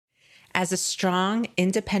As a strong,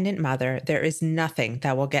 independent mother, there is nothing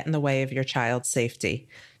that will get in the way of your child's safety.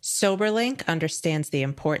 SoberLink understands the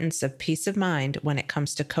importance of peace of mind when it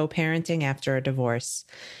comes to co-parenting after a divorce.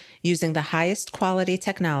 Using the highest quality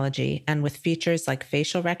technology and with features like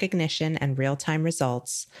facial recognition and real-time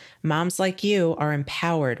results, moms like you are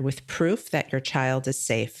empowered with proof that your child is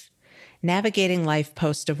safe. Navigating life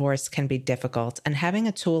post-divorce can be difficult, and having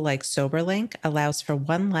a tool like SoberLink allows for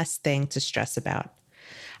one less thing to stress about.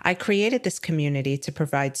 I created this community to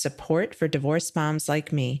provide support for divorced moms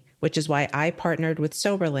like me, which is why I partnered with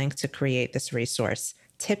SoberLink to create this resource,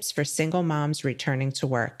 Tips for Single Moms Returning to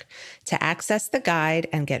Work. To access the guide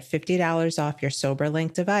and get $50 off your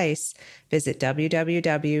SoberLink device, visit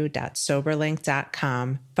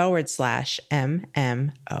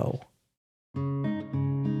www.soberlink.com/MMO.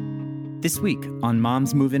 This week on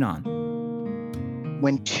Moms Moving On.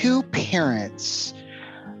 When two parents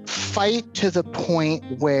fight to the point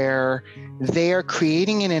where they are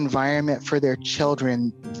creating an environment for their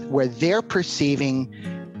children where they're perceiving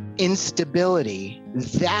instability,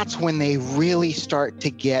 that's when they really start to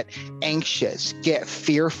get anxious, get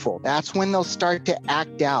fearful. That's when they'll start to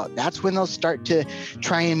act out. That's when they'll start to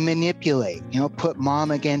try and manipulate, put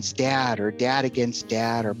mom against dad or dad against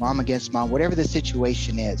dad or mom against mom, whatever the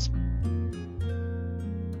situation is.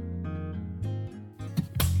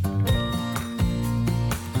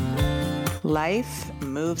 Life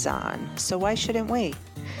moves on, so why shouldn't we?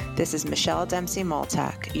 This is Michelle Dempsey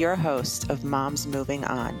Multack, your host of Moms Moving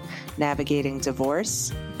On, navigating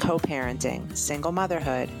divorce, co-parenting, single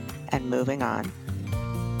motherhood, and moving on.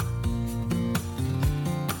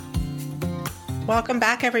 Welcome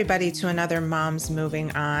back, everybody, to another Moms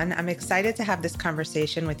Moving On. I'm excited to have this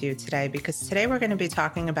conversation with you today because today we're going to be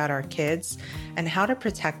talking about our kids and how to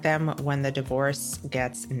protect them when the divorce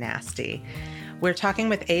gets nasty. We're talking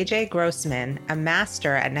with AJ Grossman, a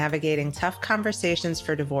master at navigating tough conversations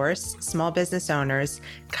for divorce, small business owners,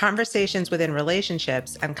 conversations within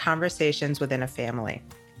relationships, and conversations within a family.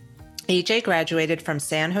 AJ graduated from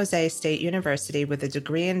San Jose State University with a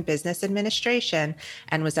degree in business administration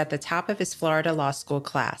and was at the top of his Florida law school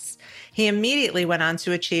class. He immediately went on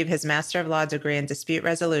to achieve his Master of Law degree in dispute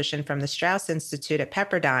resolution from the Strauss Institute at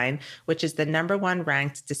Pepperdine, which is the #1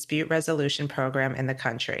 ranked dispute resolution program in the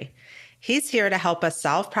country. He's here to help us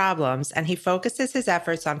solve problems, and he focuses his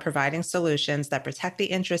efforts on providing solutions that protect the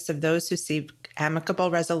interests of those who seek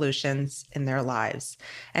amicable resolutions in their lives.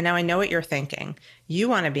 And now I know what you're thinking. You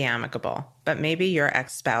want to be amicable, but maybe your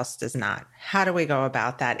ex-spouse does not. How do we go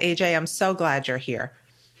about that? AJ, I'm so glad you're here.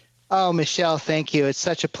 Oh, Michelle, thank you. It's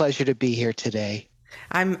such a pleasure to be here today.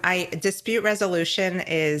 Dispute resolution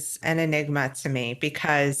is an enigma to me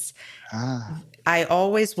because I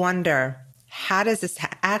always wonder, how does this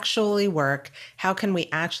actually work? How can we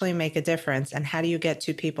actually make a difference? And how do you get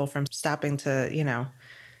two people from stopping to,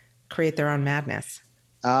 create their own madness?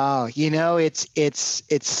 Oh, it's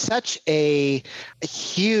such a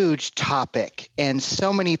huge topic, and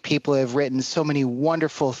so many people have written so many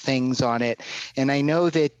wonderful things on it. And I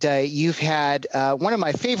know that you've had one of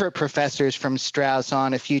my favorite professors from Strauss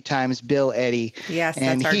on a few times, Bill Eddy. Yes,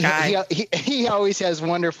 and that's our guy. He always has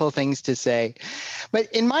wonderful things to say. But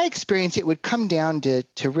in my experience, it would come down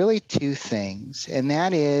to really two things, and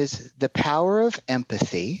that is the power of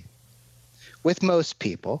empathy with most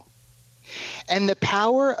people, and the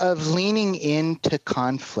power of leaning into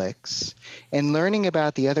conflicts and learning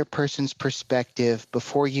about the other person's perspective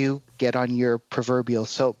before you get on your proverbial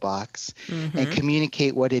soapbox and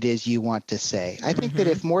communicate what it is you want to say. I think that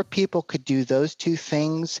if more people could do those two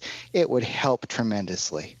things, it would help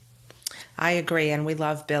tremendously. I agree. And we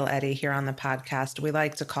love Bill Eddy here on the podcast. We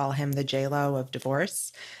like to call him the J-Lo of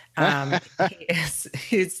divorce.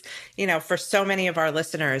 He's, for so many of our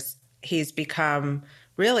listeners, he's become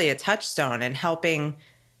really a touchstone in helping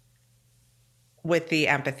with the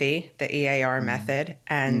empathy, the EAR method,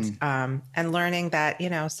 and learning that,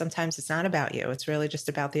 sometimes it's not about you. It's really just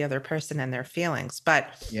about the other person and their feelings. But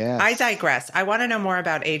yes. I digress. I want to know more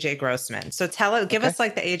about AJ Grossman. So give us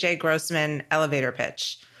like the AJ Grossman elevator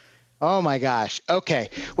pitch. Oh my gosh. Okay.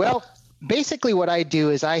 Well, basically what I do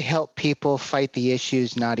is I help people fight the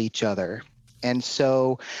issues, not each other. And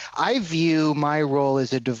so I view my role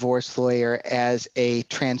as a divorce lawyer as a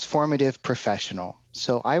transformative professional.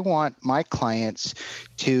 So I want my clients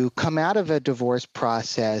to come out of a divorce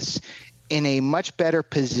process in a much better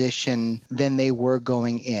position than they were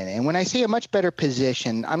going in. And when I say a much better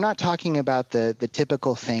position, I'm not talking about the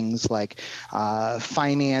typical things like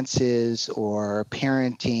finances or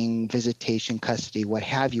parenting, visitation, custody, what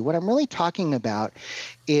have you. What I'm really talking about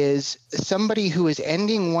is somebody who is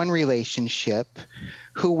ending one relationship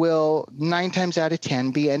who will 9 times out of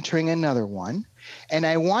 10 be entering another one. And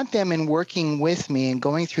I want them in working with me and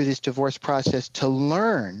going through this divorce process to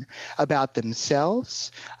learn about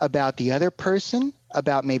themselves, about the other person,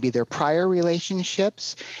 about maybe their prior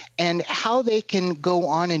relationships, and how they can go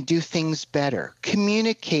on and do things better,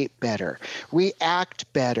 communicate better,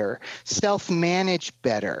 react better, self-manage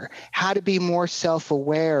better, how to be more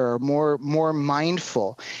self-aware or more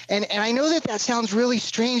mindful. And I know that sounds really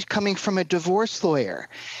strange coming from a divorce lawyer.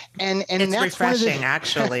 And it's that's refreshing,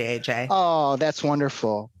 actually, AJ. Oh, that's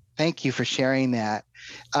wonderful. Thank you for sharing that.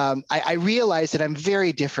 I realize that I'm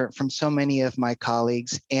very different from so many of my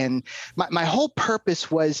colleagues, and my whole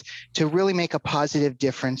purpose was to really make a positive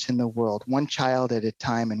difference in the world, one child at a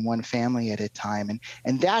time and one family at a time.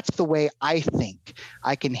 And that's the way I think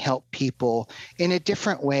I can help people in a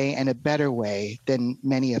different way and a better way than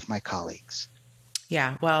many of my colleagues.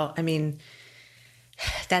 Yeah, well, I mean,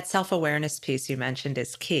 that self-awareness piece you mentioned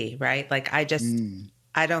is key, right? Like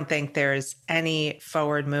I don't think there's any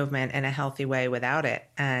forward movement in a healthy way without it.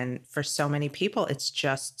 And for so many people, it's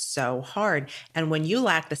just so hard. And when you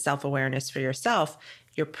lack the self-awareness for yourself,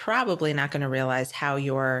 you're probably not going to realize how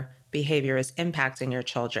your behavior is impacting your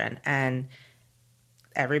children. And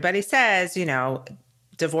everybody says,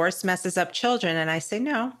 divorce messes up children. And I say,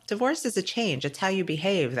 no, divorce is a change. It's how you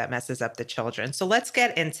behave that messes up the children. So let's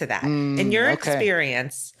get into that. In your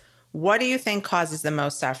experience, what do you think causes the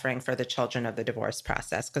most suffering for the children of the divorce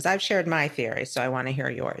process? Because I've shared my theory, so I want to hear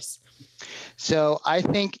yours. So I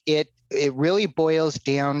think it really boils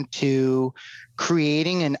down to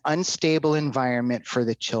creating an unstable environment for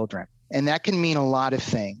the children. And that can mean a lot of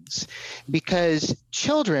things, because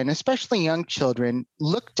children, especially young children,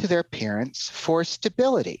 look to their parents for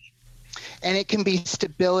stability. And it can be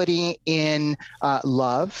stability in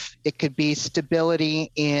love. It could be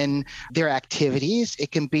stability in their activities.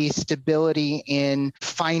 It can be stability in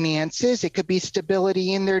finances. It could be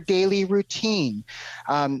stability in their daily routine.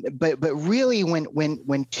 But really,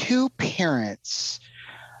 when two parents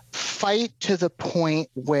fight to the point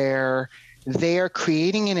where they are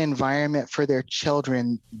creating an environment for their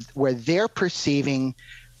children where they're perceiving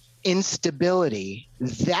instability,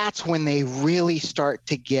 that's when they really start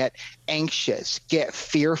to get anxious, get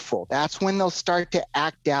fearful. That's when they'll start to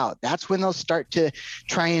act out. That's when they'll start to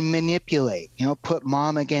try and manipulate, put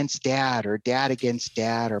mom against dad or dad against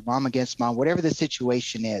dad or mom against mom, whatever the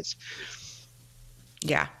situation is.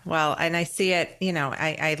 Yeah, well, and I see it,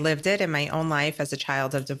 I lived it in my own life as a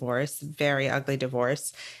child of divorce, very ugly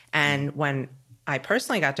divorce. And when I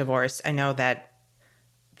personally got divorced, I know that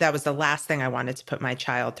was the last thing I wanted to put my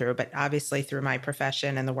child through. But obviously through my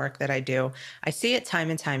profession and the work that I do, I see it time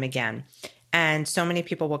and time again. And so many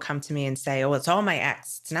people will come to me and say, oh, it's all my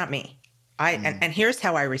ex. It's not me. And here's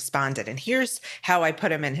how I responded. And here's how I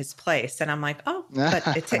put him in his place. And I'm like, oh,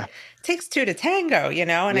 but it takes two to tango, And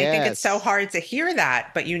Yes. I think it's so hard to hear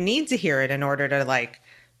that, but you need to hear it in order to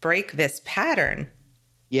break this pattern.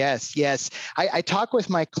 Yes. I talk with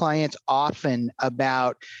my clients often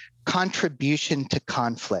about contribution to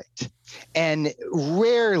conflict. And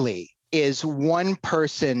rarely is one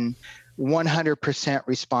person 100%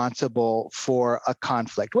 responsible for a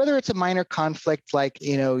conflict, whether it's a minor conflict like,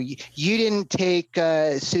 you didn't take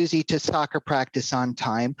Susie to soccer practice on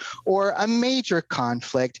time, or a major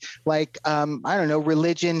conflict like,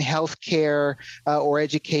 religion, healthcare, or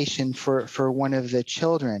education for one of the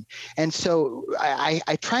children. And so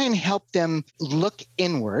I try and help them look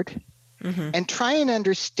inward. Mm-hmm. And try and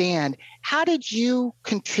understand, how did you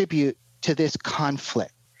contribute to this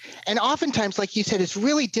conflict? And oftentimes, like you said, it's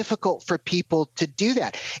really difficult for people to do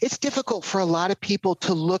that. It's difficult for a lot of people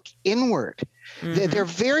to look inward. Mm-hmm. They're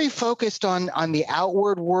very focused on the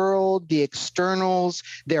outward world, the externals,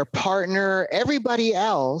 their partner, everybody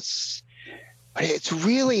else. But it's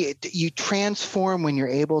really, you transform when you're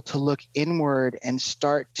able to look inward and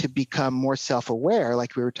start to become more self-aware,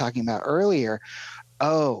 like we were talking about earlier.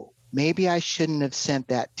 Oh, maybe I shouldn't have sent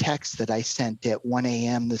that text that I sent at 1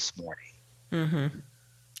 a.m. this morning. Mm-hmm.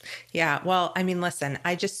 Yeah. Well, I mean, listen,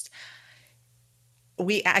 I think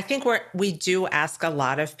we do ask a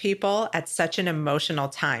lot of people at such an emotional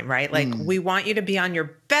time, right? Like we want you to be on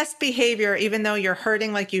your best behavior, even though you're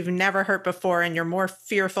hurting like you've never hurt before and you're more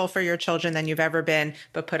fearful for your children than you've ever been,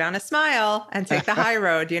 but put on a smile and take the high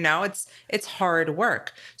road. It's hard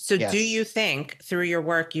work. So yes. Do you think through your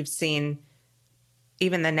work, you've seen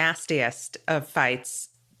even the nastiest of fights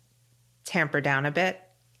tamper down a bit?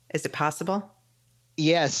 Is it possible?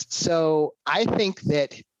 Yes. So I think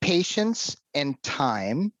that patience and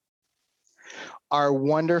time are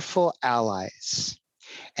wonderful allies.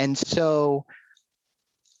 And so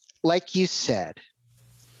like you said,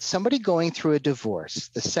 somebody going through a divorce,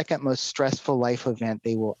 the second most stressful life event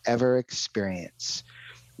they will ever experience,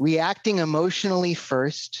 reacting emotionally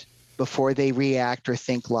first before they react or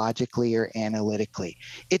think logically or analytically.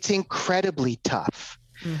 It's incredibly tough.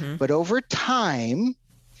 Mm-hmm. But over time,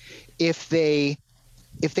 if they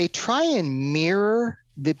try and mirror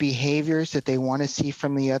the behaviors that they want to see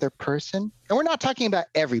from the other person, and we're not talking about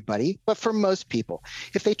everybody, but for most people,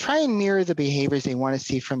 if they try and mirror the behaviors they want to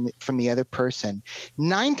see from the other person,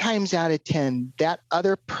 9 times out of 10, that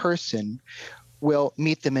other person will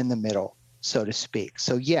meet them in the middle, so to speak.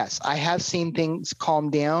 So yes, I have seen things calm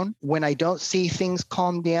down. When I don't see things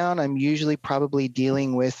calm down, I'm usually probably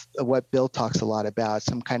dealing with what Bill talks a lot about,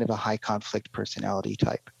 some kind of a high conflict personality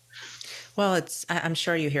type. Well, I'm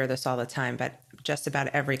sure you hear this all the time, but just about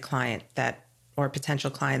every client or potential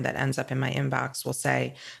client that ends up in my inbox will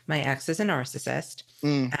say, my ex is a narcissist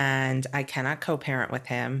and I cannot co-parent with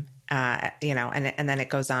him, and then it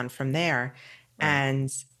goes on from there. Right.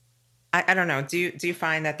 And I don't know. Do you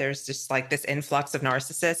find that there's just like this influx of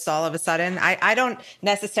narcissists all of a sudden? I don't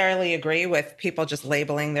necessarily agree with people just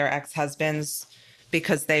labeling their ex-husbands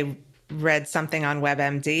because they read something on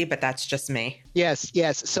WebMD, but that's just me. Yes.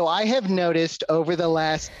 So I have noticed over the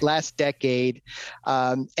last decade,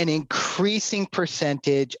 an increasing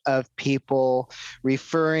percentage of people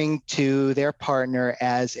referring to their partner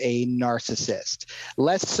as a narcissist.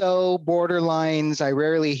 Less so borderlines. I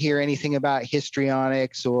rarely hear anything about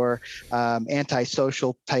histrionics or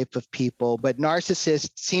antisocial type of people, but narcissist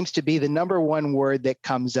seems to be the number one word that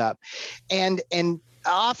comes up. And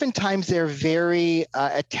oftentimes they're very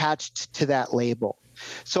attached to that label.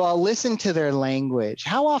 So I'll listen to their language.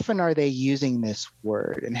 How often are they using this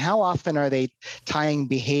word? And how often are they tying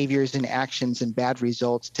behaviors and actions and bad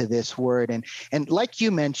results to this word? And like you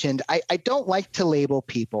mentioned, I don't like to label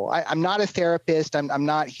people. I'm not a therapist. I'm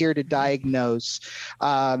not here to diagnose.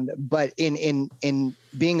 But in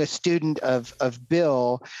being a student of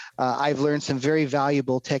Bill, I've learned some very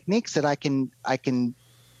valuable techniques that I can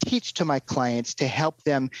teach to my clients to help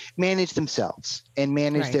them manage themselves and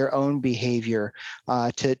manage Right. their own behavior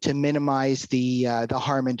to minimize the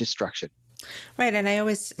harm and destruction. Right. And I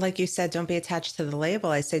always, like you said, don't be attached to the label.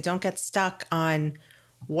 I say, don't get stuck on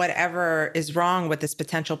whatever is wrong with this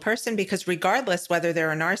potential person, because regardless whether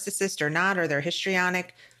they're a narcissist or not, or they're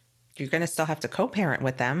histrionic, you're going to still have to co-parent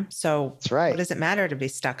with them. So That's right. What does it matter to be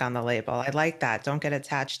stuck on the label? I like that. Don't get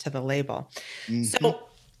attached to the label. Mm-hmm. So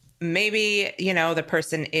maybe, the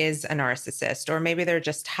person is a narcissist, or maybe they're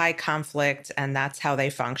just high conflict and that's how they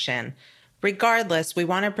function. Regardless, we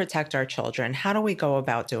want to protect our children. How do we go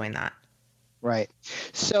about doing that? Right.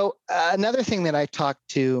 So another thing that I talk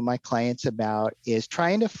to my clients about is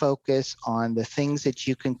trying to focus on the things that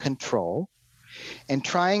you can control and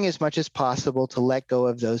trying as much as possible to let go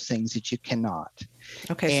of those things that you cannot.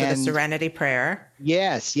 Okay, so the serenity prayer.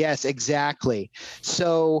 Yes, exactly.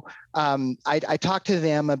 So I talk to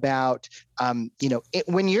them about,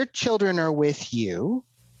 when your children are with you,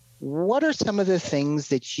 what are some of the things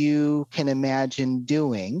that you can imagine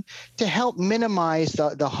doing to help minimize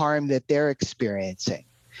the harm that they're experiencing?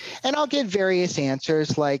 And I'll get various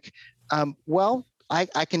answers like,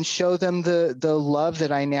 I can show them the love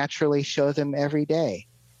that I naturally show them every day.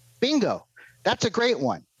 Bingo. That's a great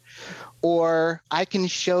one. Or I can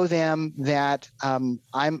show them that I'm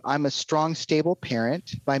a strong, stable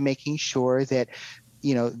parent by making sure that,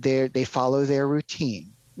 they follow their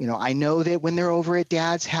routine. I know that when they're over at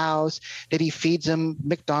Dad's house, that he feeds them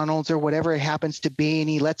McDonald's or whatever it happens to be, and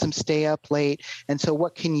he lets them stay up late. And so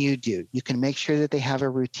what can you do? You can make sure that they have a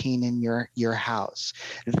routine in your house.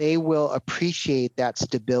 They will appreciate that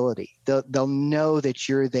stability. They'll know that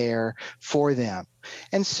you're there for them.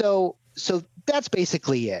 And so that's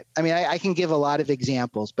basically it. I mean, I can give a lot of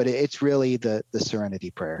examples, but it's really the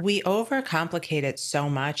serenity prayer. We overcomplicate it so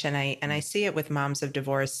much. And I see it with moms of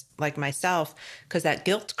divorce like myself, because that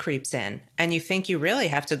guilt creeps in and you think you really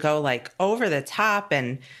have to go like over the top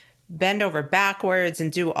and bend over backwards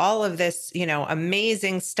and do all of this,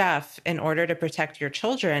 amazing stuff in order to protect your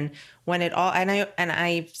children, when it all, and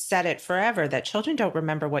I've said it forever, that children don't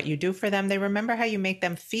remember what you do for them. They remember how you make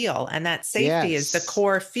them feel. And that safety is the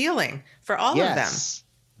core feeling for all of them.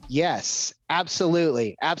 Yes,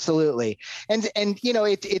 absolutely. And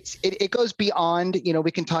it goes beyond,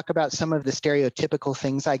 we can talk about some of the stereotypical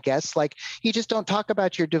things, I guess, like you just don't talk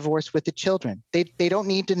about your divorce with the children. They don't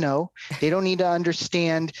need to know. They don't need to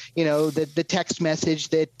understand, the text message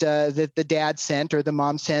that the dad sent or the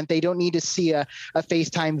mom sent. They don't need to see a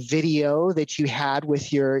FaceTime video that you had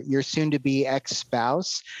with your soon to be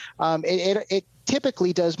ex-spouse. It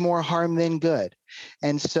typically does more harm than good.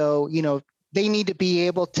 And so, They need to be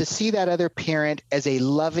able to see that other parent as a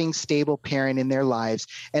loving, stable parent in their lives.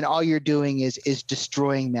 And all you're doing is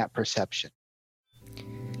destroying that perception.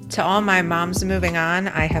 To all my moms moving on,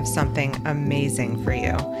 I have something amazing for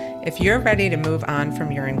you. If you're ready to move on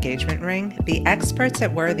from your engagement ring, the experts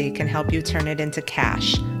at Worthy can help you turn it into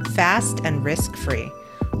cash, fast and risk-free.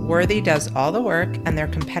 Worthy does all the work, and their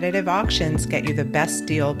competitive auctions get you the best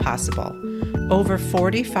deal possible. Over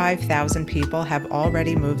 45,000 people have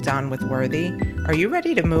already moved on with Worthy. Are you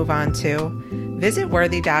ready to move on too? Visit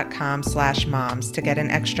worthy.com/moms to get an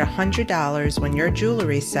extra $100 when your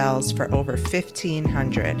jewelry sells for over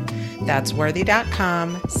 $1,500. That's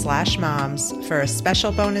worthy.com/moms for a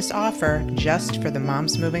special bonus offer just for the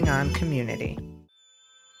Moms Moving On community.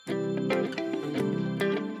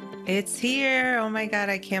 It's here. Oh my God,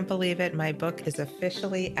 I can't believe it. My book is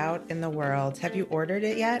officially out in the world. Have you ordered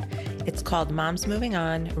it yet? It's called Moms Moving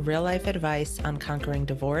On, Real Life Advice on Conquering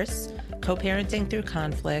Divorce, Co-Parenting Through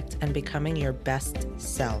Conflict, and Becoming Your Best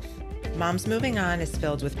Self. Moms Moving On is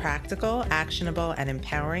filled with practical, actionable, and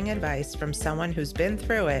empowering advice from someone who's been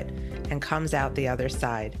through it and comes out the other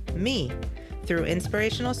side, me. Through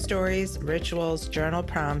inspirational stories, rituals, journal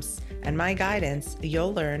prompts, and my guidance,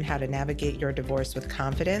 you'll learn how to navigate your divorce with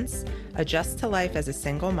confidence, adjust to life as a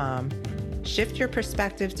single mom, shift your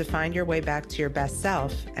perspective to find your way back to your best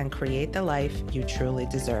self, and create the life you truly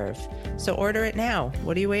deserve. So order it now.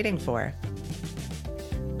 What are you waiting for?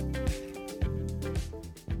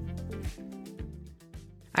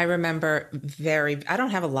 I remember I don't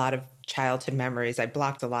have a lot of childhood memories. I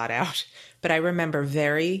blocked a lot out, but I remember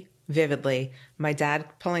very vividly my dad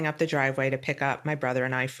pulling up the driveway to pick up my brother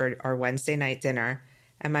and I for our Wednesday night dinner,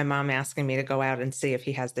 and my mom asking me to go out and see if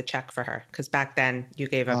he has the check for her. Because back then you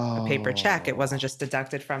gave a paper check. It wasn't just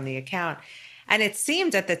deducted from the account. And it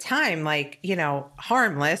seemed at the time like,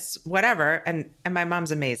 harmless, whatever. And my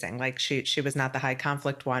mom's amazing. Like she was not the high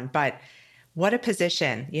conflict one, but what a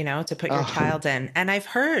position, to put your child in. And I've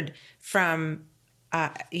heard from,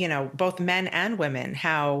 both men and women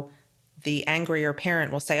how the angrier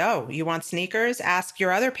parent will say, oh, you want sneakers? Ask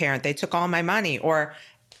your other parent. They took all my money. Or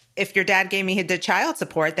if your dad gave me the child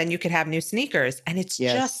support, then you could have new sneakers. And it's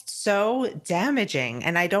just so damaging.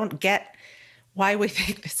 And I don't get why we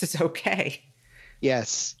think this is okay.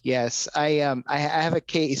 Yes. I have a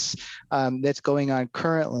case that's going on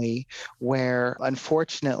currently where,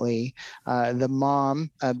 unfortunately, the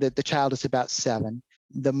mom, the child is about 7.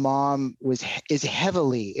 The mom is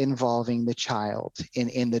heavily involving the child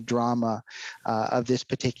in the drama of this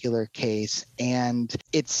particular case, and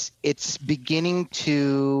it's beginning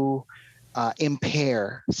to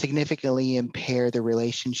significantly impair the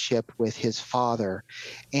relationship with his father,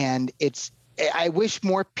 and I wish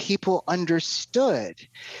more people understood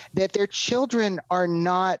that their children are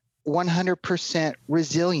not 100%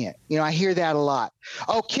 resilient. I hear that a lot.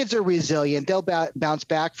 Oh, kids are resilient. They'll bounce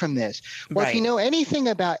back from this. Well, If you know anything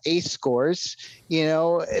about ACE scores,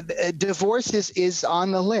 divorce is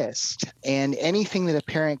on the list. And anything that a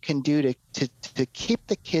parent can do to keep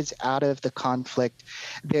the kids out of the conflict,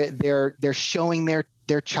 they're showing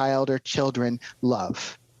their child or children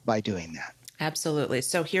love by doing that. Absolutely.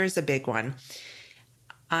 So here's a big one.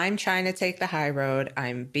 I'm trying to take the high road.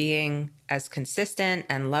 I'm being as consistent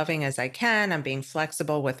and loving as I can. I'm being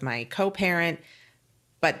flexible with my co-parent,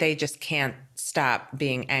 but they just can't stop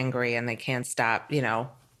being angry and they can't stop,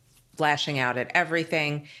 lashing out at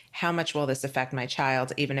everything. How much will this affect my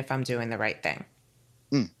child, even if I'm doing the right thing?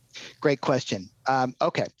 Great question.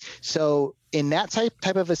 Okay. So in that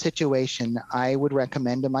type of a situation, I would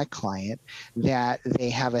recommend to my client that they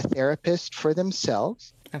have a therapist for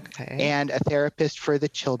themselves. Okay. And a therapist for the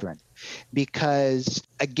children, because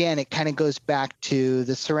again, it kind of goes back to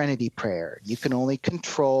the serenity prayer. You can only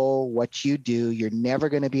control what you do. You're never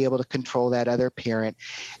going to be able to control that other parent.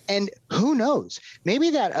 And who knows, maybe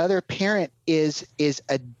that other parent is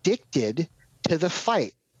addicted to the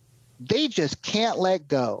fight. They just can't let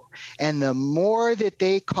go. And the more that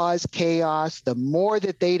they cause chaos, the more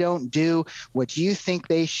that they don't do what you think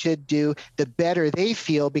they should do, the better they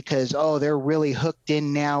feel because, they're really hooked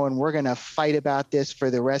in now and we're going to fight about this for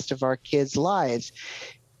the rest of our kids' lives.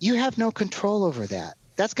 You have no control over that.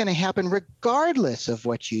 That's going to happen regardless of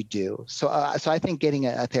what you do. So I think getting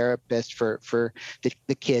a therapist for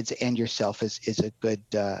the kids and yourself is a good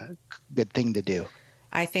thing to do.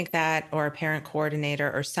 I think that, or a parent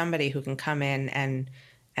coordinator or somebody who can come in and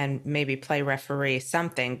maybe play referee,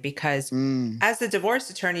 something, because as a divorce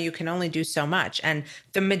attorney, you can only do so much. And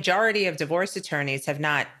the majority of divorce attorneys have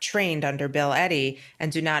not trained under Bill Eddy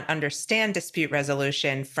and do not understand dispute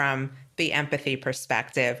resolution from the empathy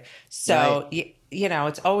perspective. So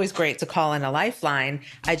it's always great to call in a lifeline.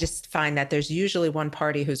 I just find that there's usually one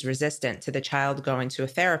party who's resistant to the child going to a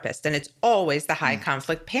therapist, and it's always the high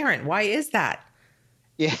conflict parent. Why is that?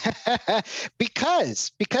 Yeah,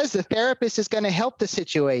 because the therapist is going to help the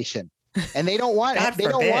situation, and they don't want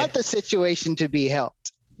the situation to be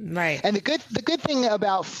helped. Right. And the good thing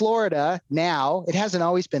about Florida now, it hasn't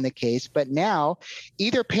always been the case, but now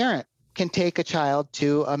either parent can take a child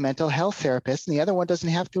to a mental health therapist, and the other one doesn't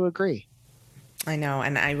have to agree. I know.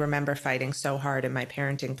 And I remember fighting so hard in my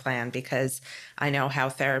parenting plan because I know how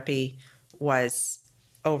therapy was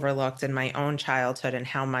overlooked in my own childhood and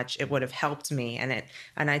how much it would have helped me. And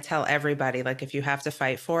I tell everybody, like, if you have to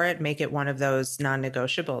fight for it, make it one of those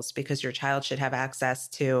non-negotiables, because your child should have access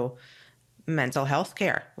to mental health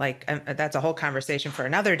care. Like, that's a whole conversation for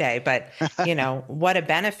another day, but what a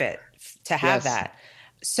benefit to have that.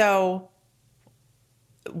 So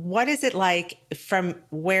what is it like from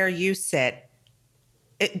where you sit?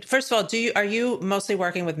 First of all, are you mostly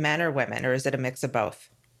working with men or women, or is it a mix of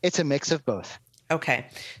both? It's a mix of both. Okay.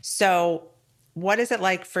 So what is it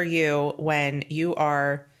like for you when you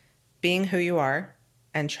are being who you are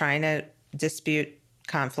and trying to dispute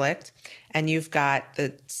conflict, and you've got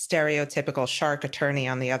the stereotypical shark attorney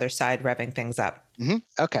on the other side revving things up? Mm-hmm.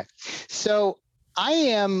 Okay. So I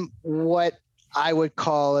am what I would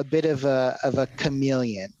call a bit of a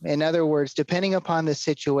chameleon. In other words, depending upon the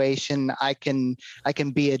situation, I can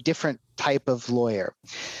be a different type of lawyer.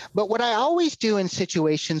 But what I always do in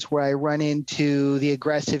situations where I run into the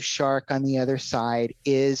aggressive shark on the other side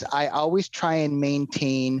is I always try and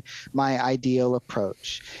maintain my ideal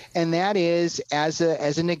approach. And that is, as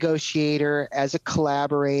a negotiator, as a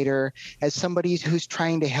collaborator, as somebody who's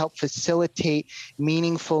trying to help facilitate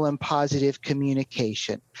meaningful and positive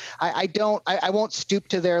communication. I won't stoop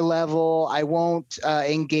to their level. I won't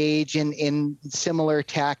engage in similar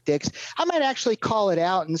tactics. I might actually call it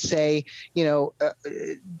out and say,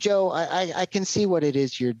 Joe, I can see what it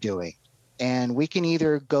is you're doing. And we can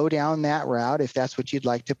either go down that route if that's what you'd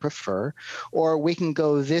like to prefer, or we can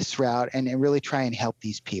go this route and really try and help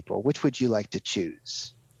these people. Which would you like to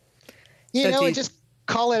choose? And just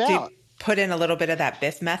call it out. You put in a little bit of that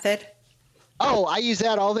Biff method? Oh, I use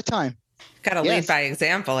that all the time. Got to lead by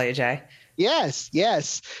example, AJ. Yes.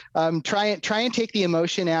 Try and take the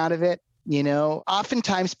emotion out of it.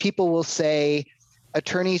 Oftentimes people will say,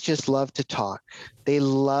 attorneys just love to talk. They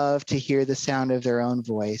love to hear the sound of their own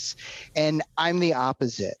voice. And I'm the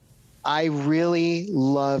opposite. I really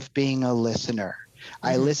love being a listener. Mm-hmm.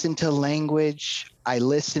 I listen to language. I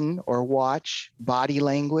listen or watch body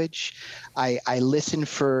language. I listen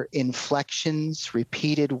for inflections,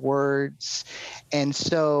 repeated words. And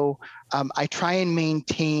so I try and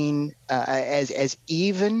maintain as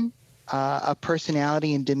even a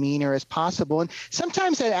personality and demeanor as possible. And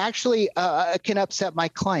sometimes that actually can upset my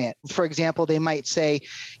client. For example, they might say,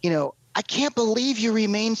 I can't believe you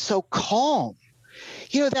remain so calm.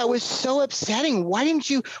 That was so upsetting. Why didn't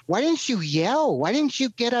you yell? Why didn't you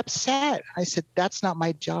get upset? I said, that's not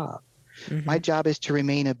my job. Mm-hmm. My job is to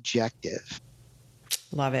remain objective.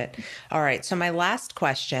 Love it. All right. So my last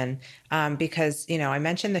question, because, I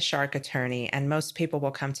mentioned the shark attorney, and most people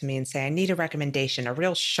will come to me and say, I need a recommendation, a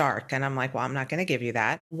real shark. And I'm like, well, I'm not going to give you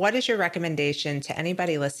that. What is your recommendation to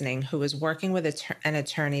anybody listening who is working with an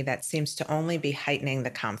attorney that seems to only be heightening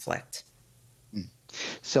the conflict?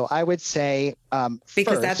 So I would say,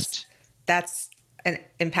 because that's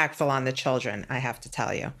impactful on the children, I have to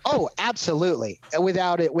tell you. Oh, absolutely.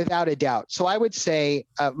 Without a doubt. So I would say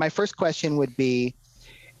my first question would be,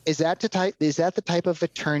 is that the type of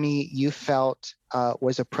attorney you felt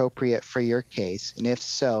was appropriate for your case? And if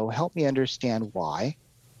so, help me understand why.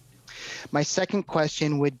 My second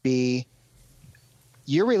question would be,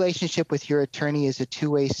 your relationship with your attorney is a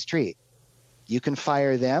two-way street. You can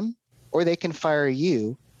fire them or they can fire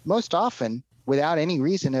you, most often without any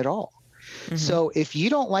reason at all. Mm-hmm. So if you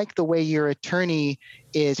don't like the way your attorney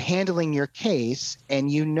is handling your case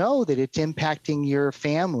and you know that it's impacting your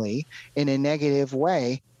family in a negative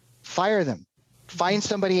way, fire them. Find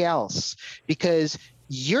somebody else, because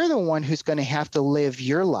you're the one who's going to have to live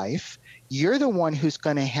your life. You're the one who's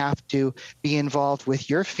going to have to be involved with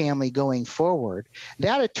your family going forward.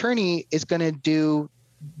 That attorney is going to do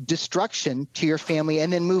destruction to your family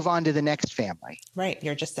and then move on to the next family. Right.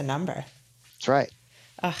 You're just a number. That's right.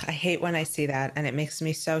 Oh, I hate when I see that. And it makes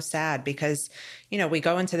me so sad because, we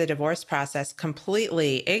go into the divorce process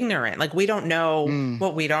completely ignorant. Like, we don't know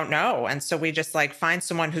what we don't know. And so we just find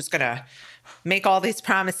someone who's going to make all these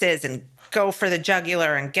promises and go for the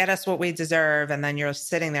jugular and get us what we deserve. And then you're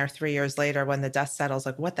sitting there 3 years later when the dust settles,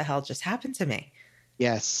 like, what the hell just happened to me?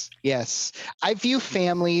 Yes, yes. I view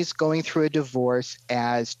families going through a divorce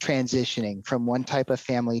as transitioning from one type of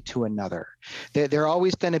family to another. They're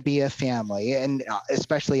always going to be a family, and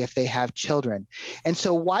especially if they have children. And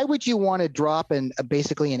so why would you want to drop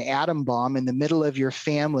basically an atom bomb in the middle of your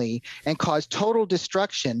family and cause total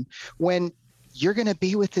destruction when you're going to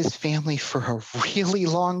be with this family for a really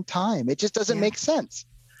long time? It just doesn't make sense.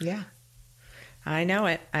 Yeah, I know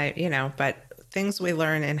it. But things we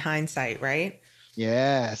learn in hindsight, right?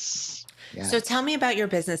 Yes. So tell me about your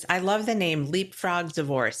business. I love the name Leapfrog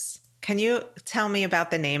Divorce. Can you tell me about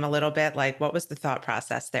the name a little bit? Like, what was the thought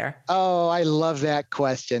process there? Oh, I love that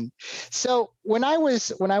question. So when I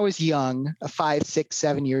was young, 5, 6,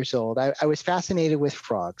 7 years old, I was fascinated with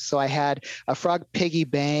frogs. So I had a frog piggy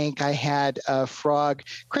bank. I had frog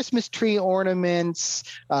Christmas tree ornaments,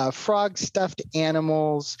 frog stuffed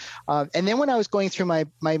animals. And then when I was going through my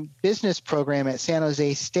business program at San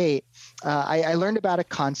Jose State, I learned about a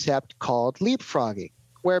concept called leapfrogging,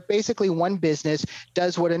 where basically one business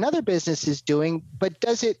does what another business is doing, but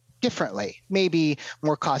does it differently, maybe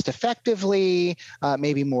more cost effectively,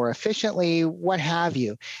 maybe more efficiently, what have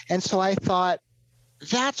you. And so I thought,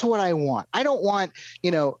 that's what I want. I don't want,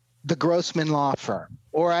 the Grossman law firm,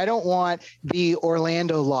 or I don't want the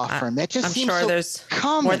Orlando law firm. That just seems so there's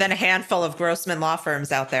common. More than a handful of Grossman law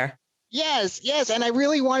firms out there. Yes. And I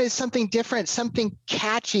really wanted something different, something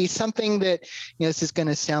catchy, something that, this is going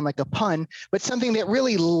to sound like a pun, but something that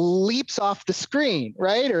really leaps off the screen,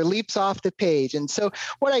 right? Or leaps off the page. And so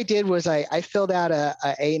what I did was I filled out a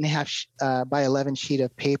 8.5 by 11 sheet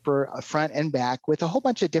of paper, front and back, with a whole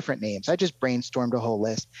bunch of different names. I just brainstormed a whole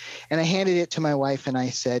list, and I handed it to my wife and I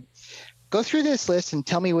said, go through this list and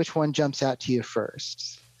tell me which one jumps out to you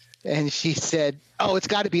first. And she said, oh, it's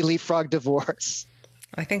got to be Leapfrog Divorce.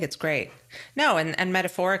 I think it's great. No, and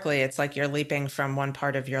metaphorically, it's like you're leaping from one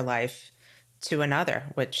part of your life to another,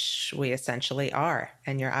 which we essentially are.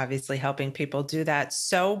 And you're obviously helping people do that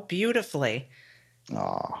so beautifully.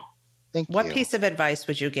 Oh, thank you. What piece of advice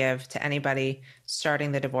would you give to anybody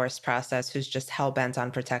starting the divorce process who's just hell-bent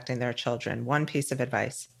on protecting their children? One piece of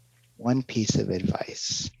advice. One piece of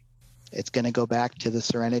advice. It's going to go back to the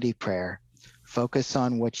Serenity Prayer. Focus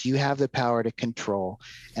on what you have the power to control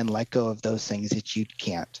and let go of those things that you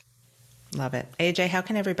can't. Love it. AJ, how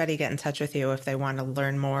can everybody get in touch with you if they want to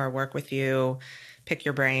learn more, work with you, pick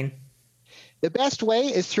your brain? The best way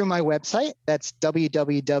is through my website. That's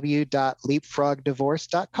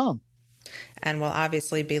www.leapfrogdivorce.com. And will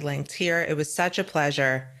obviously be linked here. It was such a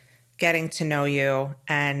pleasure getting to know you.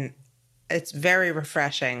 And it's very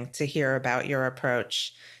refreshing to hear about your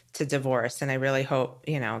approach to divorce. And I really hope,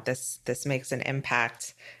 this makes an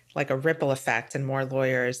impact, like a ripple effect, and more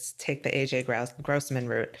lawyers take the AJ Grossman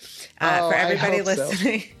route. For everybody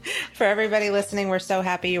listening, we're so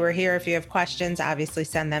happy you were here. If you have questions, obviously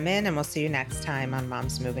send them in, and we'll see you next time on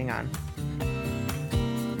Moms Moving On.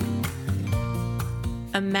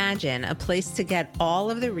 Imagine a place to get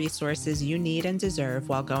all of the resources you need and deserve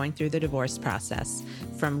while going through the divorce process,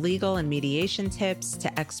 from legal and mediation tips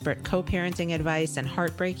to expert co-parenting advice and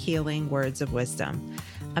heartbreak healing words of wisdom.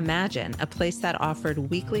 Imagine a place that offered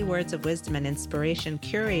weekly words of wisdom and inspiration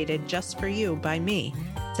curated just for you by me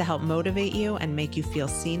to help motivate you and make you feel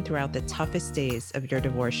seen throughout the toughest days of your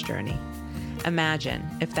divorce journey. Imagine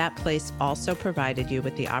if that place also provided you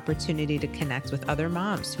with the opportunity to connect with other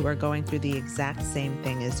moms who are going through the exact same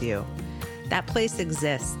thing as you. That place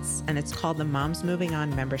exists, and it's called the Moms Moving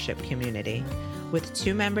On membership community. With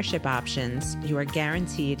 2 membership options, you are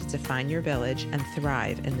guaranteed to find your village and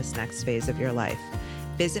thrive in this next phase of your life.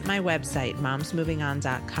 Visit my website,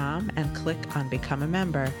 momsmovingon.com, and click on Become a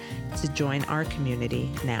Member to join our community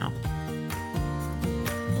now.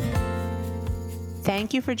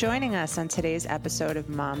 Thank you for joining us on today's episode of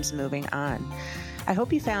Moms Moving On. I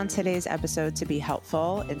hope you found today's episode to be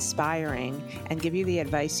helpful, inspiring, and give you the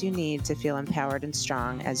advice you need to feel empowered and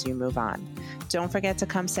strong as you move on. Don't forget to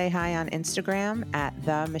come say hi on Instagram at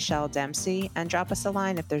 @TheMichelleDempsey and drop us a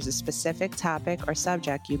line if there's a specific topic or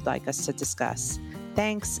subject you'd like us to discuss.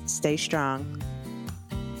 Thanks. Stay strong.